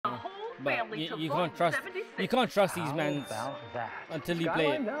But you can't trust these men until you play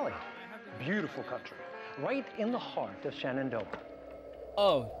it. Valley. Beautiful country, right in the heart of Shenandoah.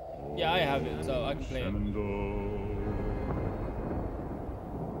 Oh, yeah, I have it, so I can play it.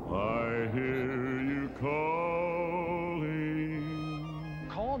 I hear you calling.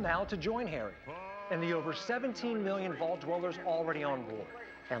 Call now to join Harry and the over 17 million vault dwellers already on board.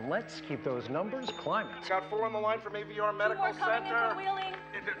 And let's keep those numbers climbing. Got 4 on the line from AVR Medical Center.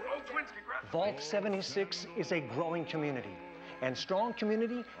 Vault 76 is a growing community, and strong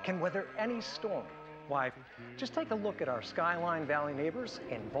community can weather any storm. Why, just take a look at our Skyline Valley neighbors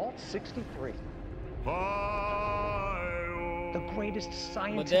in Vault 63. The greatest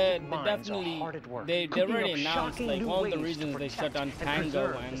scientific minds are hard at work. They already announced like all the reasons they shut down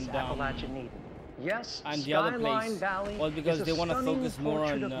Tango and yes, and the other place was because they want to focus more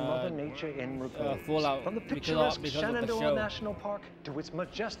on Fallout from the because of the Shenandoah show. National Park to its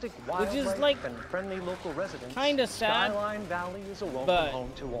majestic Which is wildlife like and friendly local residents. kind of sad, Skyline Valley is a welcome but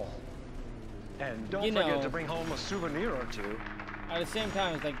home to all. And don't you forget know, to bring home a souvenir or two. At the same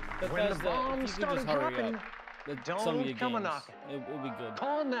time, it's like When the if bombs you could started just hurry dropping, up with some of your come a games, knocking. it would be good.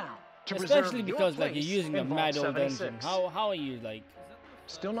 Call now to Especially reserve because your like you're place using a in Vault mad old 76. engine. How are you like?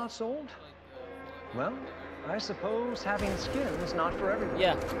 Still not sold? Well, I suppose having skin is not for everyone.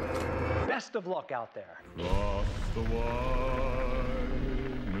 Yeah. Best of luck out there. Across the wide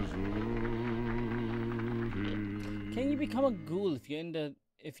Missouri. Can you become a ghoul if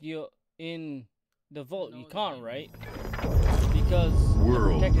you're in the vault? You can't, right? Because World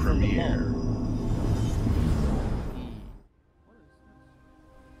you're protected from the premiere. mob.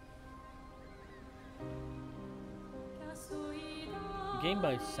 Game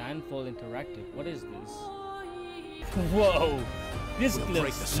by Sandfall Interactive. What is this? Whoa! This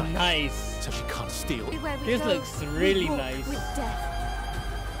looks nice. So she can't steal. This looks really nice.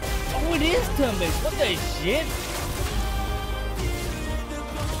 Oh, it is turn-based. What the shit?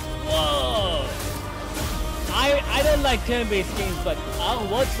 Whoa! I don't like turn-based games, but I'll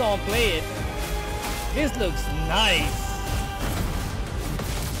watch someone play it. This looks nice.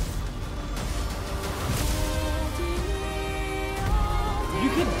 You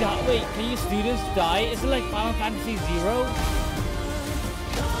could die. Wait, can your students die? Is it like Final Fantasy Zero?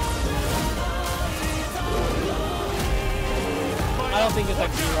 I don't think it's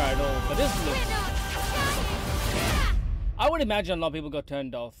like Zero at all, but this looks. I would imagine a lot of people got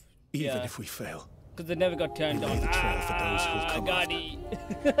turned off. Even if we fail, because they never got turned on. The trail for those who'll come Right.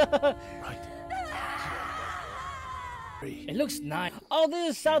 It looks nice. Oh,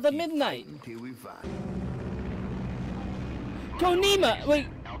 this is South of Midnight. Konima! Wait!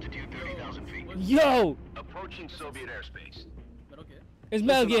 Yo! Approaching Soviet airspace. It's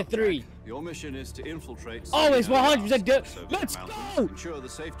Metal Gear 3. Your mission is to infiltrate. Oh, it's 100% good. Let's go! Ensure the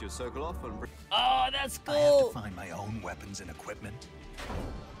safety of Sokolov and. Oh, that's I have to cool. find my own weapons and equipment.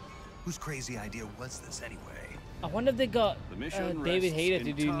 Whose crazy idea was this anyway? I wonder if they got The mission David rests Hayter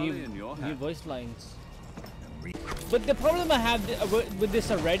to do entirely in your new hands. voice lines. But the problem I have with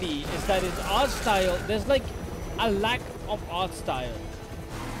this already is that its art style, there's like a lack of art style.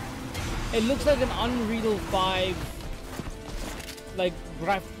 It looks like an Unreal 5 like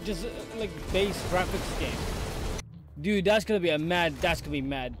base graphics game. Dude, that's gonna be mad.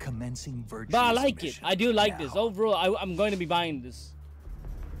 Commencing virtuous But I like it. mission I do like now. this. Overall, I'm going to be buying this.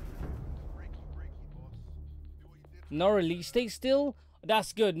 No release date still?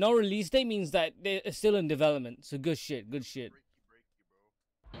 That's good. No release date means that it's still in development. So good shit, good shit.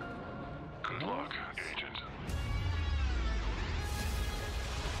 Good luck, Agent.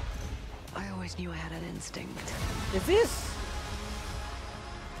 I always knew I had an instinct. Is this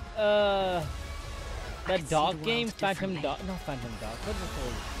that dog game? Phantom Dog? Not Phantom Dog. What is it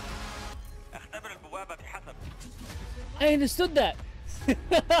called? I understood that.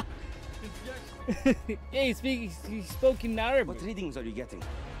 Yeah, he spoke in Arabic. What readings are you getting?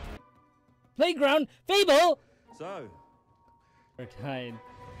 Playground Fable. So, Retired.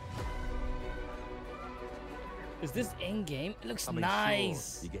 Is this in game? It looks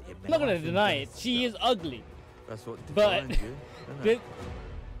nice. you get your I'm not gonna life and deny it. death She is ugly, That's what but defines you, isn't there- it?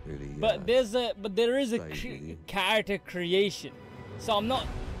 Really, there is a saves you. character creation. So I'm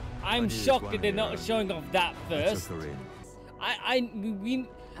knew shocked this that they're one not here. showing off that I first. took her in.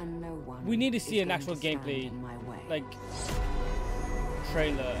 And no one We need to is see an going actual to stand gameplay, in my way. like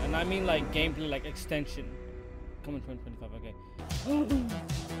trailer, and I mean like gameplay, like extension. Coming 2025, okay.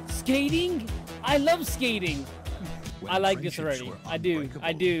 Skating? I love skating. I like this already. I do.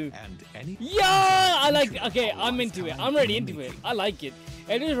 Yeah, I like. Okay, I'm into it. I'm already into it. I like it.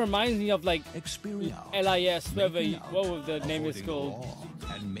 It just reminds me of like LIS, whatever the name is called.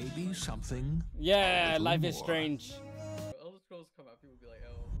 And maybe something. Yeah, little Life is more. Strange. Elder Scrolls come out, people be like,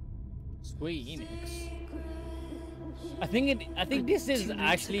 oh. Square Enix. I think this is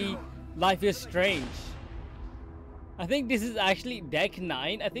actually Life is Strange. I think this is actually Deck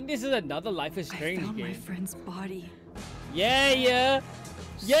 9. I think this is another Life is Strange I found game. my friend's body. Yeah.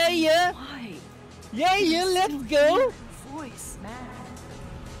 Why? Yeah, let's go. Voice.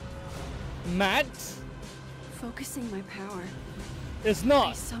 Max? Focusing my power. It's I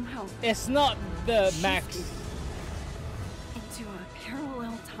not. somehow It's not the Max. into a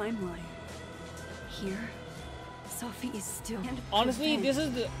parallel timeline. Here, Sophie is still. Honestly, this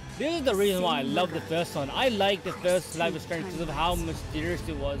is the reason why I love the first one. I like the first Life is Strange because of how mysterious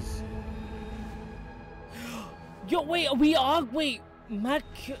it was. Yo, wait, Mac,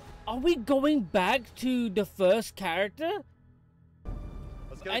 are we going back to the first character?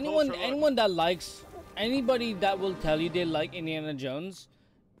 Anyone that likes, anybody that will tell you they like Indiana Jones,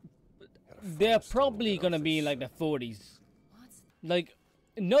 they're probably gonna be in like the 40s. Like,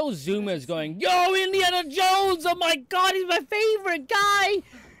 no Zoomers going, yo, Indiana Jones, oh my god, he's my favorite guy!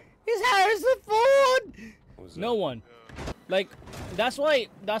 He's Harrison Ford! No one. Like, that's why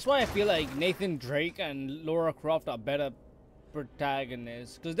I feel like Nathan Drake and Laura Croft are better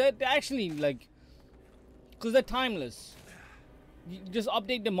protagonists. Because they're actually, like, because they're timeless. You just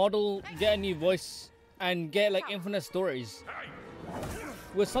update the model, get a new voice, and get, like, infinite stories.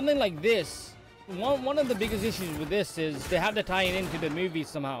 With something like this, one of the biggest issues with this is they have to tie it into the movie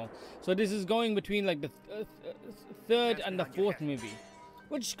somehow. So this is going between like the third and the fourth movie,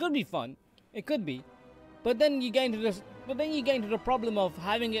 which could be fun. It could be, but then you get into this. But then you get into the problem of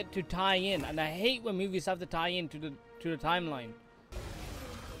having it to tie in, and I hate when movies have to tie in to the timeline.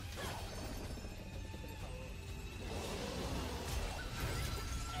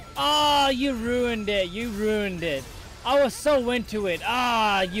 Ah, you ruined it. You ruined it. I was so into it.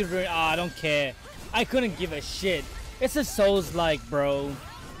 Ah, you ruined. Ah, I don't care. I couldn't give a shit. It's a Souls-like, bro.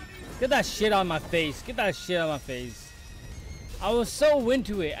 Get that shit on my face. Get that shit on my face. I was so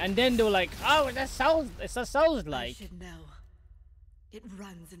into it, and then they were like, "Oh, it's a Souls-like." I should know. It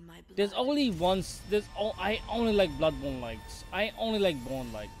runs in my blood. There's only once. I only like Bloodborne likes. I only like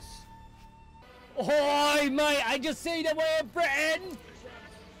Born likes. Oh, mate! I just say the word Britain.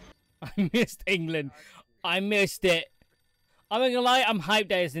 I missed England. I missed it. I'm not gonna lie, I'm hyped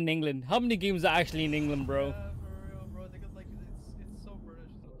that it's in England. How many games are actually in England, bro? For real, bro. They could, like, it's so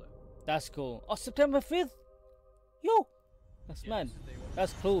British. That's cool. Oh, September 5th? Yo! That's mad.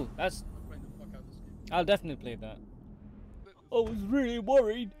 That's cool. That's... I'll definitely play that. I was really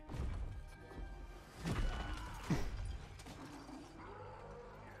worried.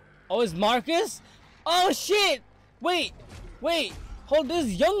 Oh, it's Marcus? Oh, shit! Wait! Hold, this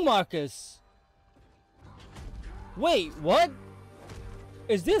is young Marcus. Wait, what?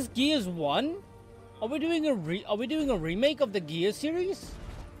 Is this Gears 1? Are we doing a remake of the Gears series?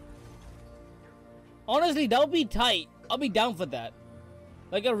 Honestly, that would be tight. I'll be down for that.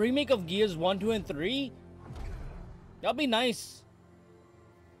 Like a remake of Gears 1, 2, and 3. That'd be nice.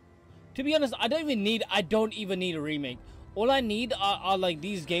 To be honest, I don't even need a remake. All I need are like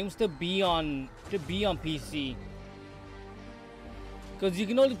these games to be on PC. Because you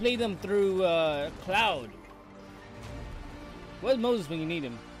can only play them through cloud. Where's Moses when you need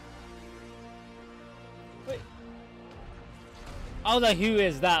him? Wait. I was like, who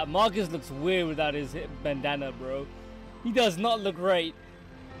is that? Marcus looks weird without his bandana, bro. He does not look right.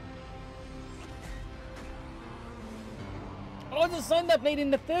 Oh, the son that played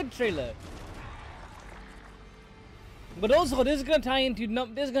in the third trailer. But also, this is gonna tie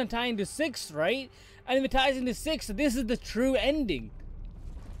into 6, right? And if it ties into 6, this is the true ending.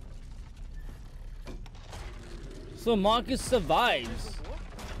 So Marcus survives.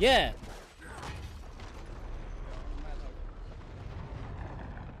 Yeah.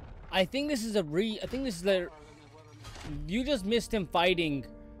 I think this is the... You just missed him fighting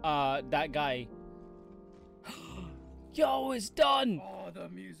that guy. Yo, it's done! Oh, the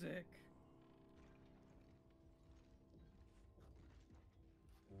music.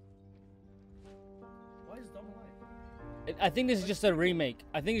 Why is Dom alive? I think this is just a remake.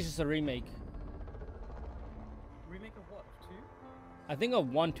 Remake of what? 2? I think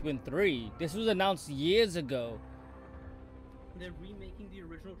of 1, 2, and 3. This was announced years ago. They're remaking the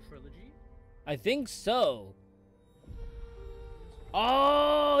original trilogy? I think so.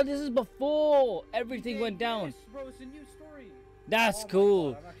 Oh, this is before everything went down. Yes, bro, it's a new story. That's Oh my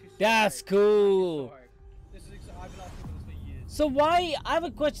cool. God, I'm actually so That's hyped. cool. This is I've been asking for this for years. So why? I have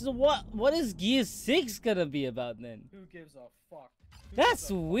a question. What is Gears 6 gonna be about then? Who gives a fuck? Who That's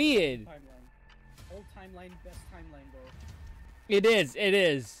gives a fuck? weird. Timeline. Old timeline, best timeline, bro. It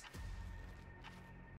is.